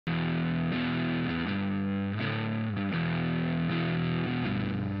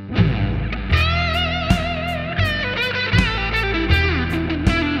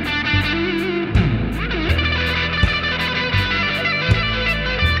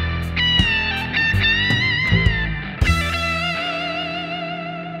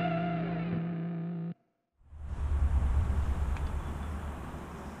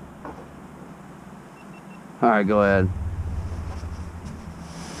Alright, go ahead.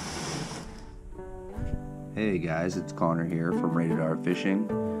 Hey guys, it's Connor here from Rated R Fishing.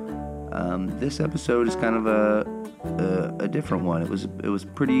 This episode is kind of a different one. It was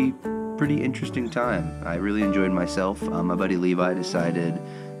pretty interesting time. I really enjoyed myself. My buddy Levi decided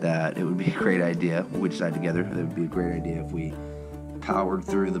that it would be a great idea. We decided together that it would be a great idea if we powered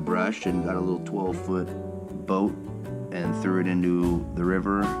through the brush and got a little 12-foot boat and threw it into the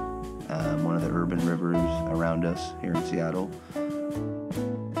river, one of the urban rivers around us here in Seattle.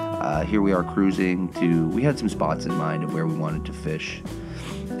 Here we are cruising we had some spots in mind of where we wanted to fish,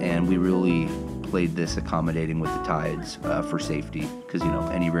 and we really played this accommodating with the tides for safety, because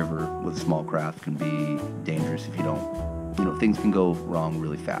any river with a small craft can be dangerous if you don't, things can go wrong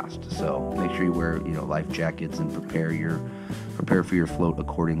really fast. So make sure you wear life jackets and prepare for your float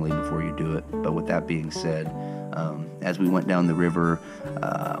accordingly before you do it. But with that being said, as we went down the river,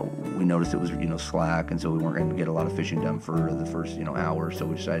 we noticed it was slack, and so we weren't going to get a lot of fishing done for the first hour. So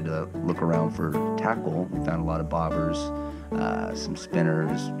we decided to look around for tackle. We found a lot of bobbers, some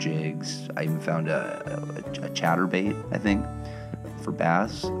spinners, jigs. I even found a chatterbait, I think, for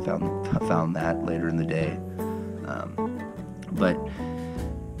bass. Found that later in the day. But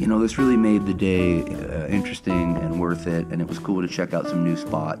this really made the day interesting and worth it, and it was cool to check out some new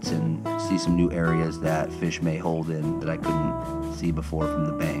spots and see some new areas that fish may hold in that I couldn't see before from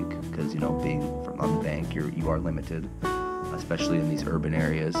the bank, because being on the bank, you are limited, especially in these urban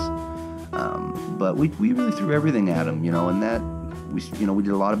areas. But we really threw everything at them, and that we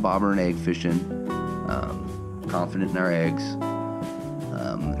did a lot of bobber and egg fishing, confident in our eggs,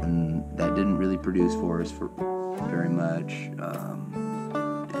 and that didn't really produce for us for very much.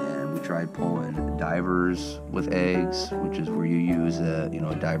 Tried pulling divers with eggs, which is where you use a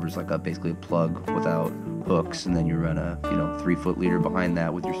diver's like basically a plug without hooks, and then you run a 3-foot leader behind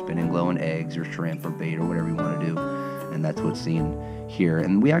that with your spinning glowing eggs or shrimp or bait or whatever you want to do, and that's what's seen here.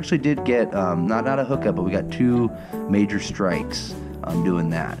 And we actually did get not a hookup, but we got 2 major strikes doing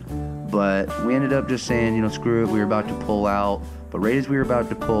that. But we ended up just saying screw it, we were about to pull out. But right as we were about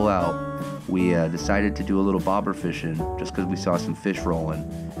to pull out, we decided to do a little bobber fishing just because we saw some fish rolling.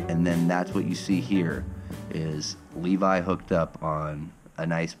 And then that's what you see here is Levi hooked up on a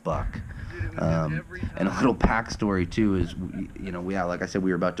nice buck. And a little backstory too is, like I said,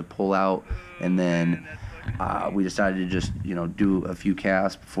 we were about to pull out, and then we decided to just, do a few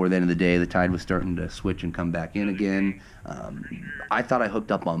casts before the end of the day. The tide was starting to switch and come back in again. I thought I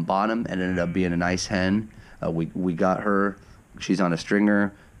hooked up on bottom, and it ended up being a nice hen. We got her. She's on a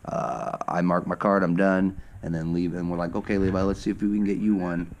stringer. I marked my card. I'm done. And then we're like, okay, Levi, let's see if we can get you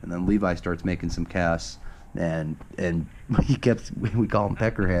one. And then Levi starts making some casts, and we call them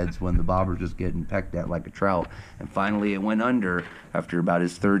peckerheads when the bobber's just getting pecked at like a trout. And finally it went under after about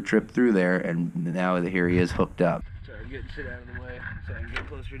his 3rd trip through there, and now here he is hooked up. Sorry, getting shit out of the way so I can get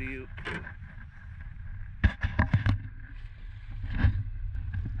closer to you.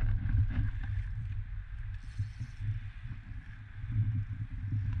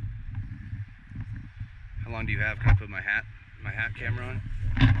 How long do you have? Can I put my hat camera on?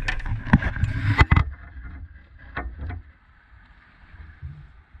 Okay.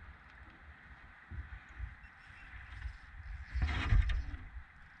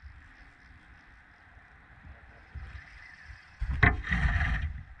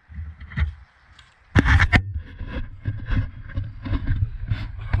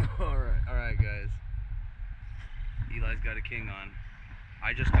 All right, guys. Eli's got a king on.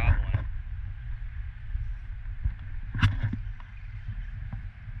 I just got one.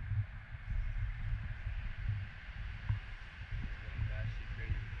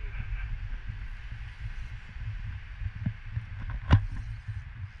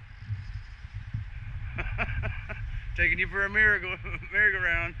 Taking you for a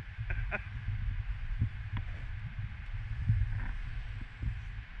merry-go-round.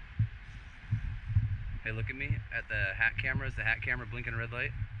 Hey, look at me at the hat camera. Is the hat camera blinking a red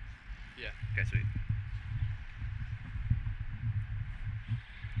light? Yeah. Okay, sweet.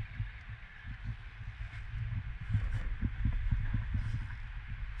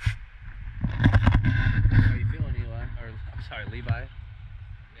 How are you feeling, Eli? Or, I'm sorry, Levi?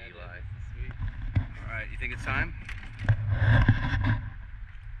 Yeah, Eli. Sweet. Alright, you think it's time?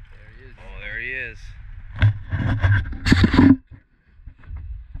 There he is. Oh, there he is.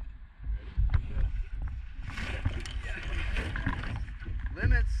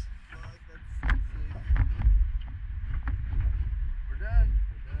 Limits. We're done.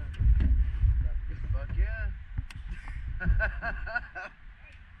 Fuck yeah.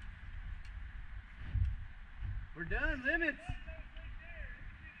 We're done. Limits.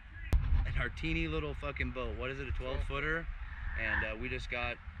 our teeny little fucking boat. What is it, a 12-footer? And we just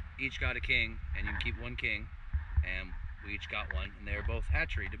each got a king, and you can keep one king, and we each got one, and they're both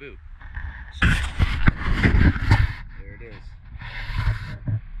hatchery to boot. So, there it is.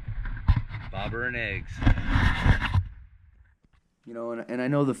 Bobber and eggs. You know, and I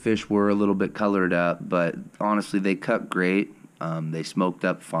know the fish were a little bit colored up, but honestly, they cut great. They smoked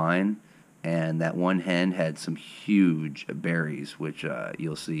up fine, and that one hen had some huge berries, which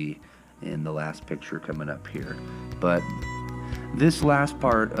you'll see in the last picture coming up here. But this last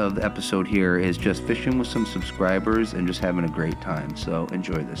part of the episode here is just fishing with some subscribers and just having a great time. So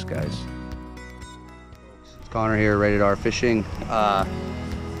enjoy this, guys. It's Connor here, Rated R Fishing.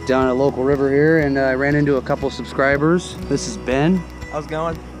 Down at a local river here, and I ran into a couple subscribers. This is Ben. How's it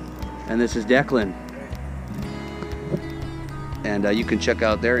going? And this is Declan. And you can check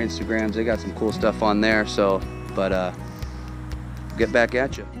out their Instagrams. They got some cool stuff on there. So, but get back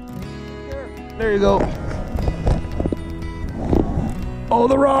at you. There you go. Oh,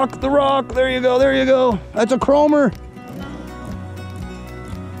 the rock, the rock. There you go, there you go. That's a chromer.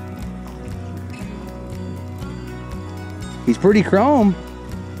 He's pretty chrome.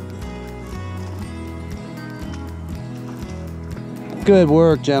 Good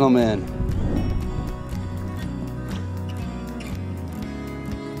work, gentlemen.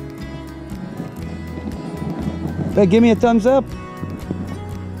 Hey, give me a thumbs up.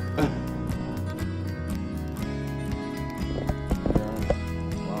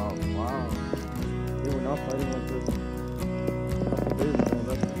 Wow, wow. They were not fighting like this. Days ago,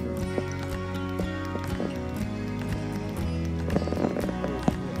 that's for sure.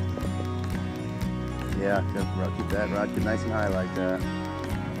 Yeah, keep that rod nice and high like that.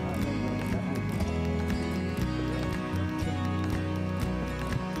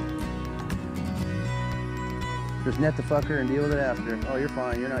 Just net the fucker and deal with it after. Oh, you're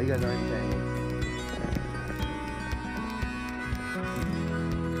fine. You're not. You guys aren't tangled.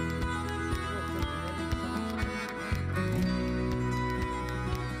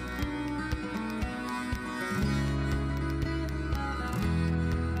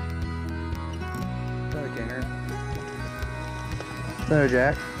 There,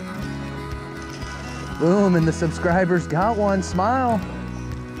 Jack. Boom, and the subscribers got one. Smile.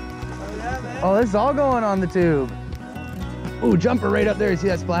 Oh, yeah, man. Oh, this is all going on the tube. Ooh, jumper right up there. You see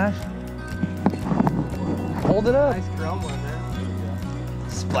that splash? Hold it up. Nice chrome one, man.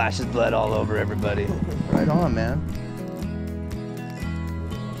 Splashes blood all over everybody. Right on, man.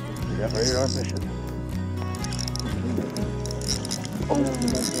 We got Rated R fishing. Oh,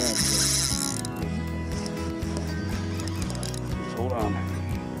 hold on.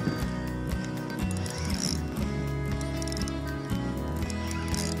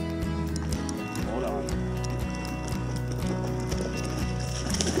 Hold on.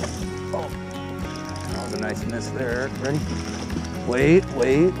 Oh, that was a nice miss there. Ready? Wait,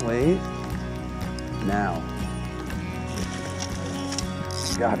 wait, wait. Now.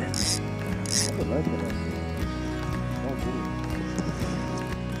 Got it.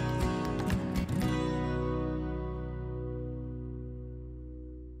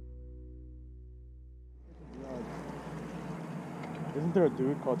 Isn't there a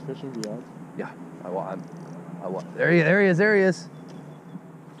dude called Fishing the Odds? Yeah, I want. There he is. There he is.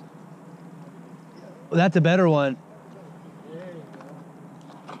 Well, that's a better one. There you go.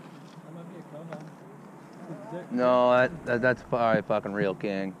 That might be a comeback. No, that's probably fucking real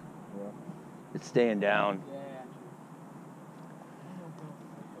king. Yeah. It's staying down.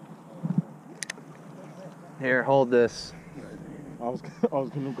 Here, hold this. I was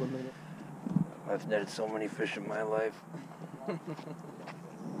gonna go net it. I've netted so many fish in my life. Is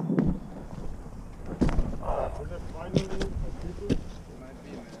it finally a keeper?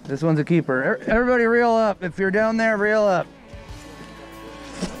 This one's a keeper. Everybody reel up. If you're down there, reel up.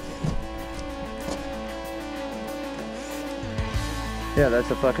 Yeah, that's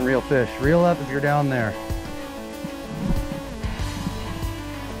a fucking real fish. Reel up if you're down there.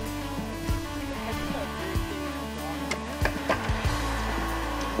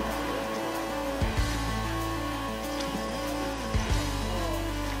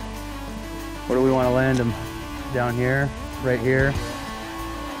 Where do we want to land him? Down here? Right here?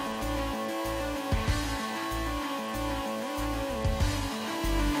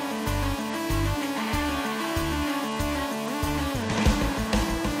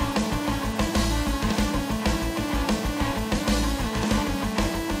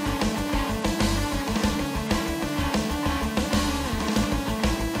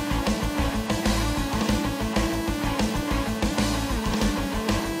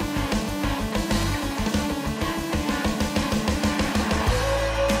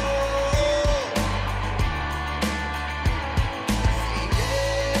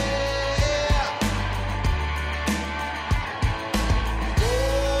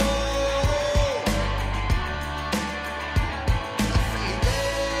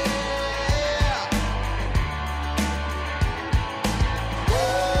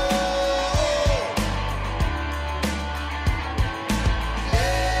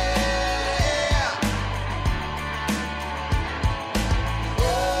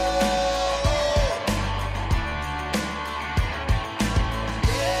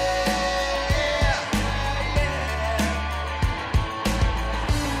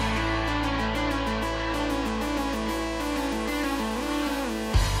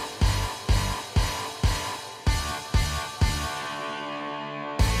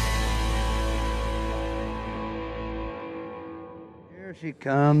 she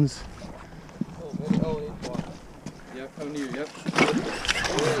comes. Oh, baby. Oh, it's one. Yep, come near. Yep.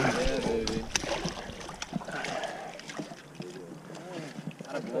 Yeah, baby.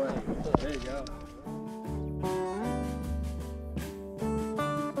 Attaboy. There you go.